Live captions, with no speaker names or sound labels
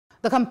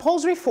The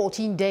compulsory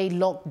 14-day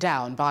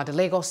lockdown by the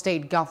Lagos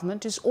state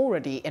government is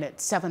already in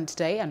its 7th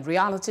day, and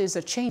realities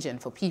are changing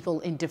for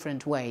people in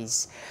different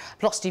ways.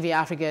 Plus TV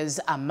Africa's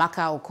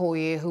Amaka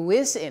Okoye, who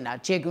is in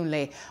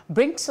Ajegunle,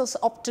 brings us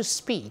up to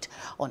speed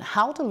on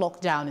how the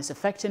lockdown is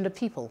affecting the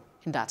people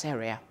in that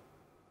area.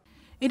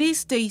 It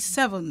is day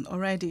 7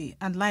 already,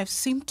 and life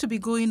seemed to be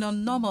going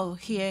on normal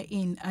here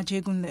in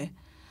Ajegunle.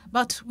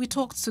 But we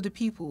talked to the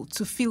people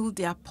to feel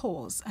their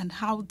pulse and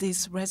how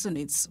this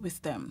resonates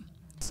with them.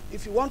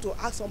 If you want to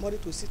ask somebody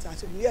to sit at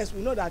home, yes,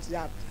 we know that they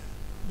are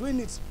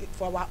doing it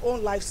for our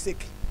own life's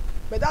sake.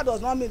 But that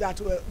does not mean that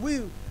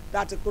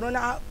that the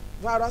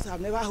coronavirus have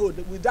never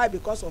heard. We die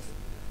because of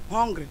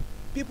hunger.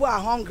 People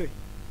are hungry,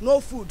 no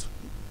food.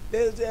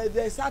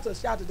 They start to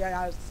shout they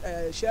are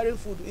sharing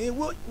food. In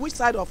which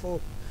side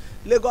of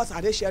Lagos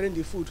are they sharing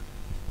the food?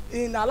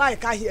 In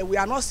Alaika here, we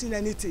are not seeing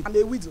anything. I'm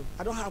a widow.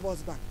 I don't have a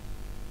husband.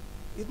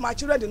 If my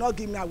children do not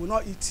give me, I will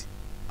not eat.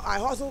 I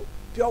hustle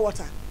pure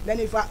water. Then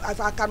if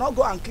I cannot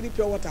go and carry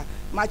pure water,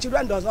 my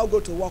children does not go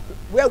to work.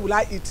 Where will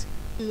I eat?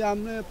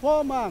 I'm a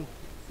poor man.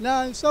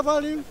 Now I'm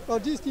suffering for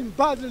this thing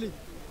badly.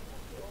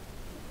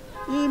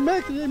 It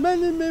makes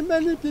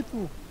many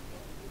people.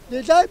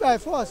 They die by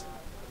force.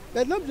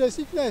 But not the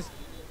sickness.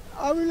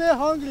 I will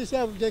hungry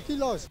self, they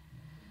kill us.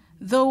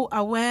 Though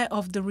aware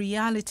of the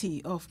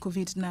reality of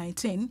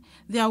COVID-19,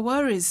 their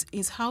worries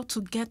is how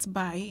to get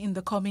by in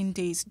the coming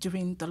days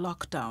during the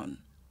lockdown.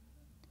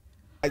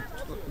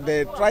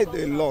 They tried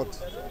a lot,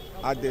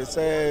 and they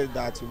said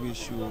that we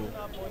should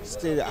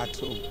stay at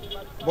home.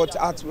 But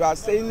as we are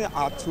staying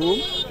at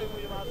home,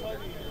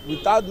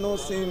 without not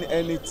seeing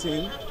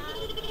anything,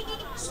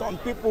 some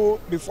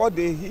people, before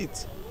they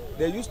eat,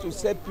 they used to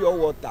sell pure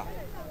water.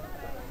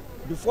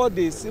 Before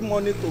they see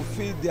money to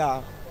feed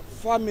their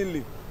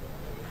family,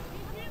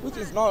 which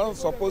is not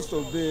supposed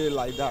to be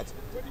like that.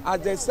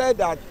 As they said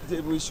that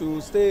we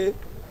should stay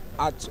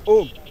at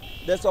home,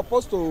 they're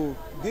supposed to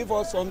give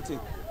us something.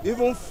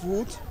 Even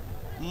food,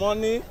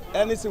 money,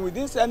 anything. We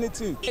didn't say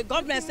anything. The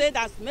government said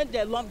that made the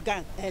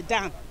lockdown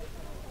down.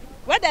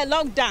 When they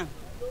lock down,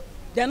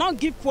 they don't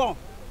give poor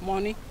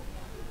money.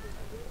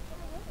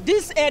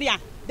 This area,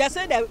 they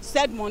say they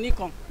said money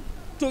come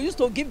to use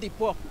to give the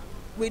poor.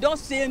 We don't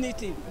see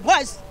anything.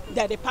 Boys,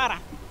 they're the para.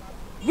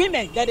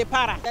 Women, they're the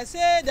para. They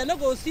say they're not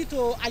going to see to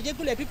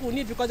Ajegunle people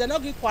need because they're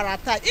not going to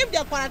quarantine. If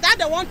they're quarantine,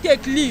 they won't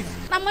take leave.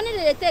 The money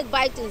they take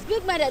buy things.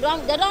 Big men, they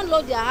don't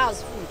load their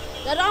house food.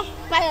 They don't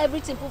buy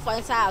everything put for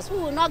inside house.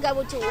 Who will not get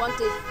able to want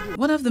it?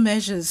 One of the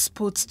measures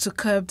put to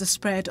curb the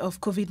spread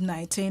of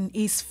COVID-19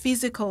 is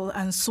physical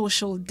and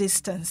social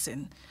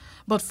distancing.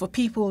 But for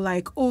people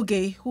like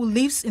Oge, who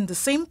lives in the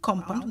same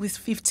compound with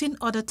 15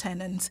 other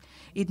tenants,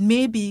 it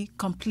may be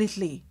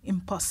completely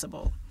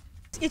impossible.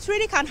 It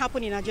really can't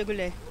happen in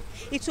Ajegunle.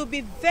 It will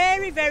be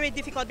very, very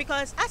difficult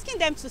because asking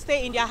them to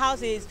stay in their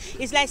houses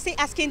is like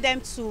asking them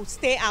to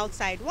stay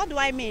outside. What do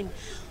I mean?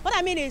 What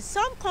I mean is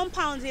some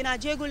compounds in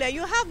Ajegunle,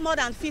 you have more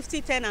than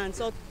 50 tenants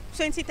or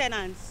 20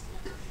 tenants.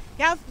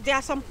 There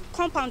are some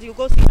compounds you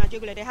go to in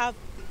Ajegunle, they have,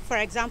 for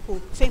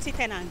example, 20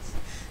 tenants.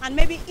 And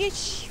maybe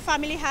each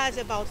family has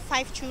about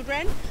 5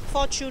 children,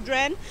 4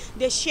 children.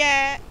 They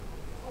share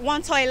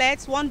one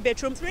toilet, one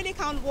bedroom. It really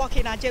can't work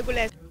in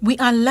Ajegunle. We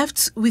are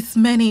left with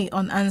many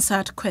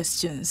unanswered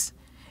questions.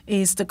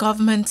 Is the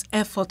government's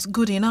effort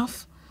good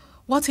enough?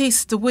 What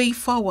is the way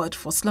forward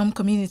for slum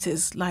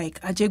communities like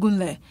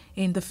Ajegunle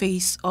in the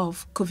face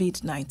of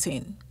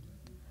COVID-19?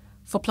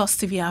 For Plus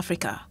TV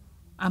Africa,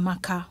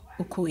 Amaka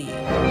Okoye.